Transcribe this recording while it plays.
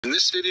In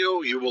this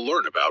video, you will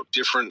learn about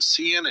different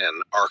CNN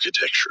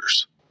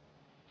architectures.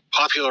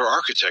 Popular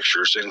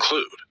architectures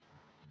include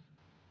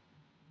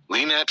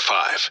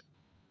LeNet5,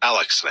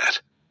 AlexNet,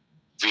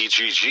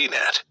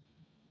 VGGNet,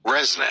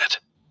 ResNet.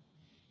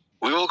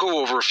 We will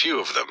go over a few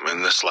of them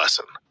in this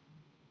lesson.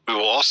 We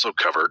will also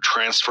cover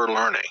transfer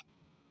learning.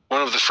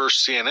 One of the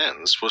first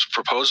CNNs was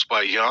proposed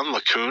by Jan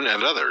LeCun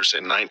and others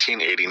in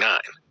 1989.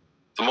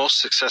 The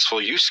most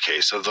successful use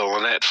case of the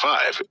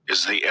LeNet5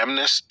 is the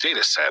MNIST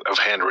dataset of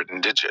handwritten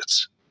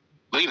digits.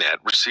 LeNet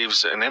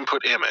receives an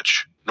input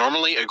image,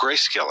 normally a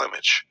grayscale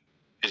image.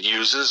 It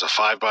uses a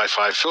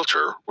 5x5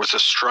 filter with a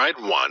stride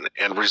 1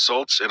 and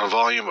results in a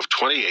volume of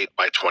 28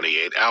 by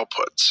 28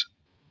 outputs.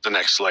 The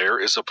next layer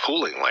is a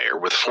pooling layer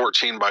with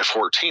 14 by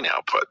 14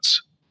 outputs.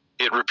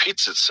 It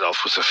repeats itself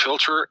with a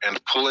filter and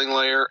pooling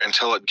layer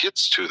until it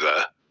gets to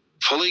the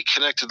fully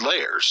connected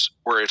layers,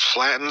 where it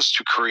flattens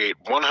to create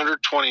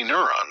 120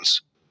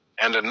 neurons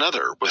and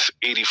another with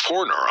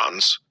 84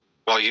 neurons,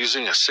 while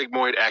using a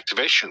sigmoid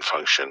activation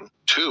function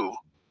to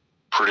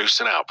produce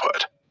an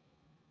output.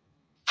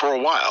 For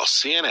a while,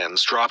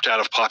 CNNs dropped out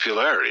of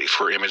popularity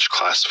for image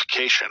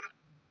classification,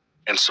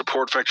 and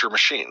support vector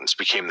machines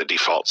became the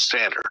default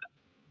standard.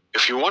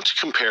 If you want to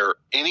compare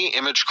any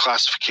image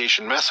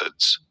classification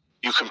methods,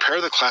 you compare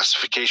the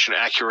classification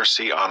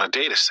accuracy on a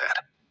dataset.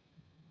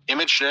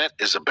 ImageNet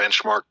is a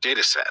benchmark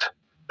dataset.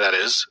 That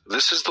is,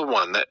 this is the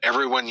one that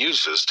everyone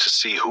uses to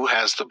see who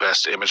has the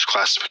best image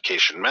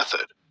classification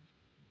method.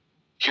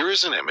 Here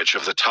is an image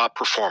of the top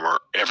performer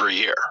every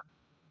year.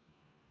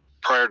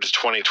 Prior to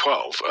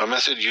 2012, a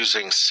method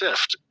using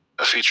SIFT,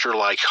 a feature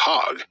like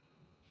HOG,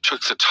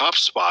 took the top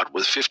spot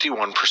with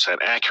 51%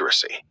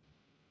 accuracy.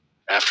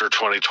 After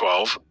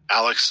 2012,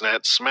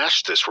 AlexNet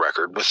smashed this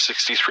record with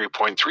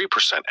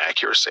 63.3%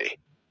 accuracy.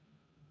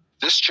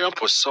 This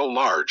jump was so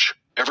large,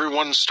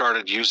 everyone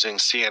started using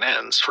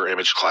CNNs for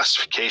image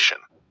classification.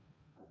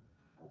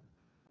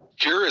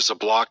 Here is a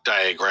block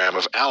diagram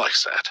of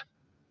AlexNet.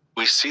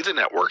 We see the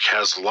network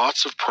has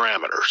lots of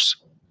parameters.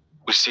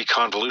 We see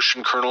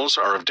convolution kernels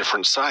are of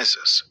different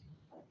sizes.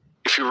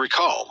 If you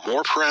recall,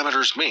 more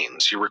parameters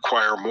means you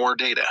require more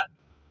data.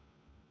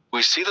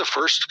 We see the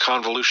first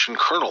convolution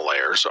kernel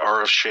layers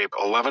are of shape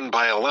 11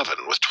 by 11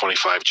 with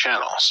 25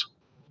 channels.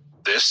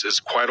 This is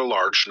quite a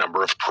large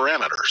number of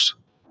parameters.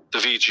 The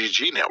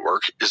VGG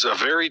network is a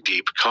very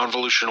deep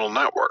convolutional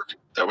network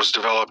that was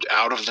developed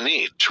out of the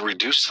need to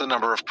reduce the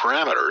number of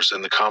parameters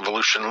in the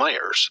convolution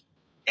layers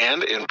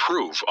and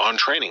improve on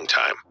training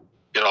time.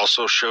 It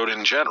also showed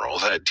in general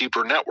that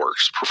deeper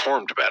networks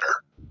performed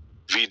better.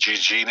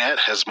 VGGNet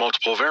has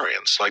multiple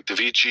variants like the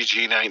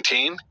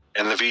VGG19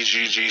 and the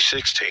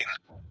VGG16,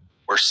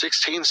 where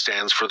 16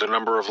 stands for the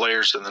number of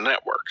layers in the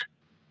network.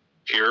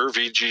 Here,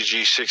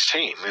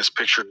 VGG16 is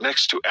pictured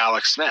next to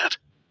AlexNet.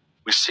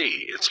 We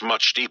see it's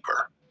much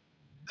deeper.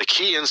 The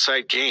key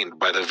insight gained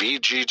by the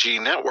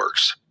VGG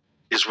networks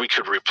is we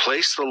could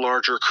replace the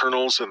larger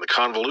kernels in the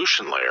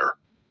convolution layer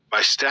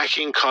by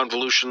stacking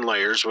convolution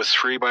layers with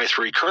 3 by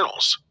 3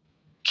 kernels,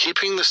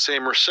 keeping the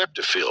same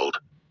receptive field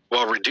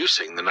while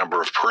reducing the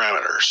number of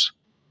parameters.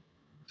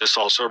 This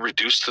also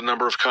reduced the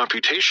number of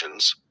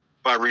computations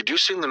by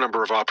reducing the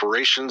number of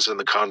operations in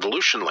the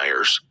convolution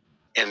layers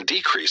and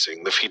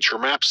decreasing the feature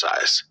map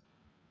size.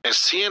 As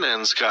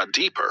CNNs got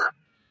deeper,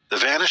 the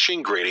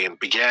vanishing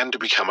gradient began to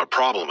become a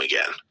problem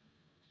again.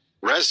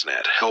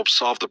 ResNet helps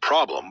solve the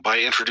problem by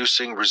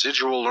introducing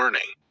residual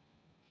learning.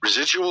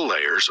 Residual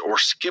layers or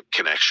skip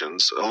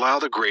connections allow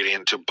the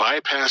gradient to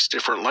bypass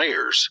different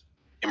layers,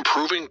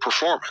 improving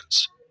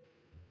performance.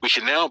 We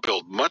can now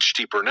build much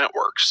deeper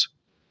networks.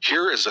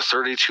 Here is a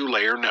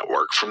 32-layer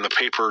network from the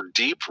paper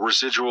Deep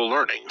Residual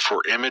Learning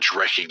for Image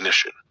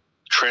Recognition.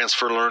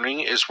 Transfer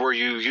learning is where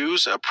you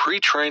use a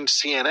pre-trained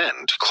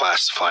CNN to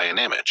classify an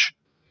image.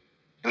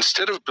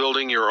 Instead of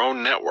building your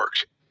own network,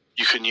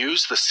 you can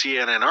use the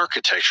CNN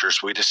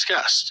architectures we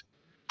discussed.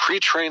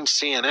 Pre-trained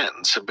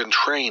CNNs have been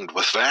trained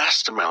with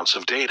vast amounts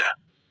of data.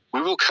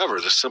 We will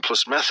cover the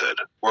simplest method,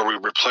 where we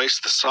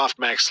replace the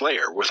softmax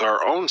layer with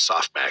our own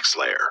softmax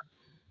layer.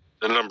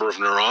 The number of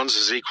neurons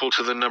is equal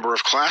to the number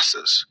of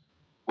classes.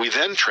 We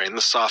then train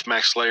the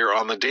softmax layer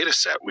on the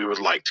dataset we would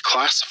like to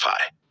classify.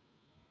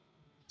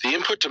 The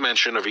input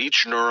dimension of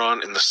each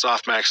neuron in the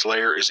softmax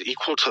layer is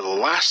equal to the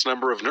last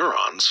number of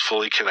neurons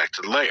fully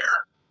connected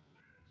layer.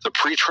 The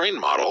pre-trained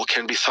model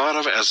can be thought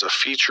of as a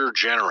feature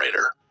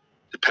generator.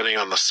 Depending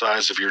on the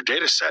size of your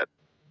dataset,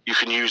 you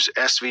can use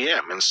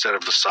SVM instead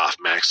of the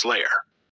softmax layer.